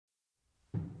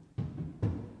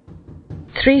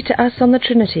3 to Us on the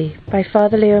Trinity by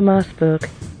Father Leo Maasburg.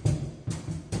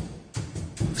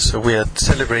 So we are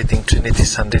celebrating Trinity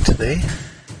Sunday today,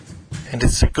 and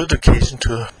it's a good occasion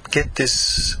to get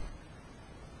this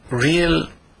real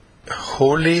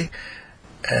holy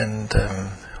and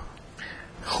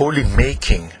holy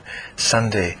making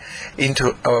Sunday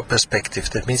into our perspective.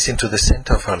 That means into the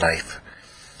center of our life.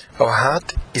 Our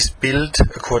heart is built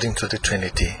according to the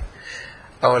Trinity.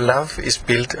 Our love is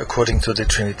built according to the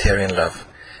Trinitarian love.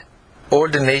 All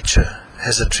the nature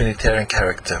has a Trinitarian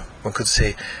character. One could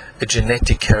say a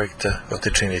genetic character of the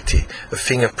Trinity, a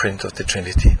fingerprint of the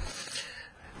Trinity.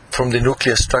 From the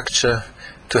nuclear structure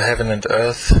to heaven and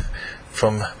earth,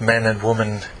 from man and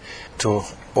woman to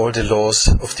all the laws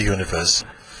of the universe.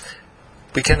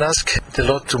 We can ask the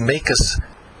Lord to make us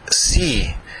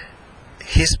see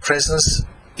His presence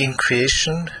in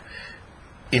creation,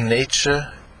 in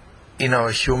nature, in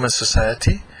our human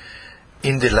society,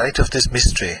 in the light of this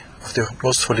mystery of the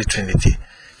Most Holy Trinity.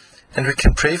 And we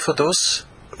can pray for those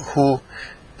who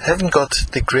haven't got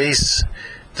the grace,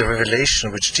 the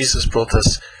revelation which Jesus brought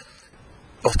us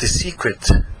of the secret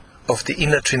of the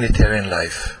inner Trinitarian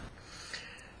life.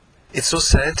 It's so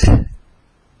sad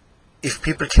if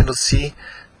people cannot see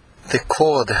the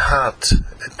core, the heart,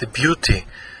 the beauty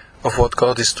of what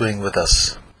God is doing with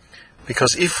us.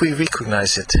 Because if we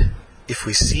recognize it, if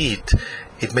we see it,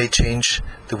 it may change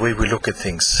the way we look at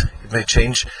things. It may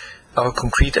change our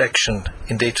concrete action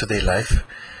in day-to-day life,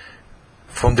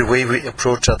 from the way we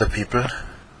approach other people,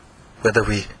 whether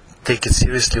we take it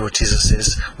seriously what Jesus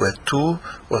says, where 2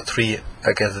 or 3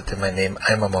 are gathered in my name,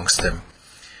 I am amongst them.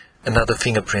 Another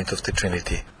fingerprint of the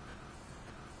Trinity.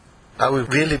 Are we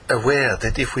really aware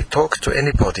that if we talk to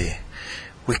anybody,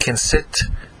 we can set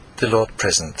the Lord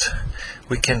present?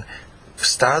 We can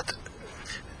start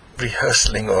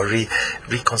rehearsing or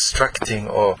reconstructing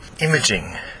or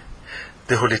imaging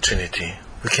the Holy Trinity.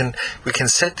 We can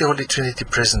set the Holy Trinity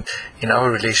present in our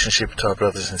relationship to our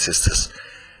brothers and sisters.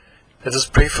 Let us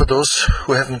pray for those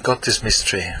who haven't got this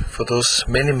mystery, for those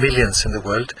many millions in the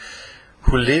world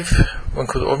who live, one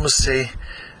could almost say,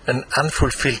 an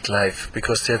unfulfilled life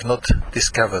because they have not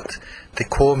discovered the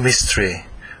core mystery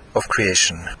of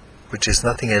creation, which is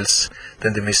nothing else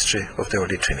than the mystery of the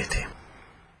Holy Trinity.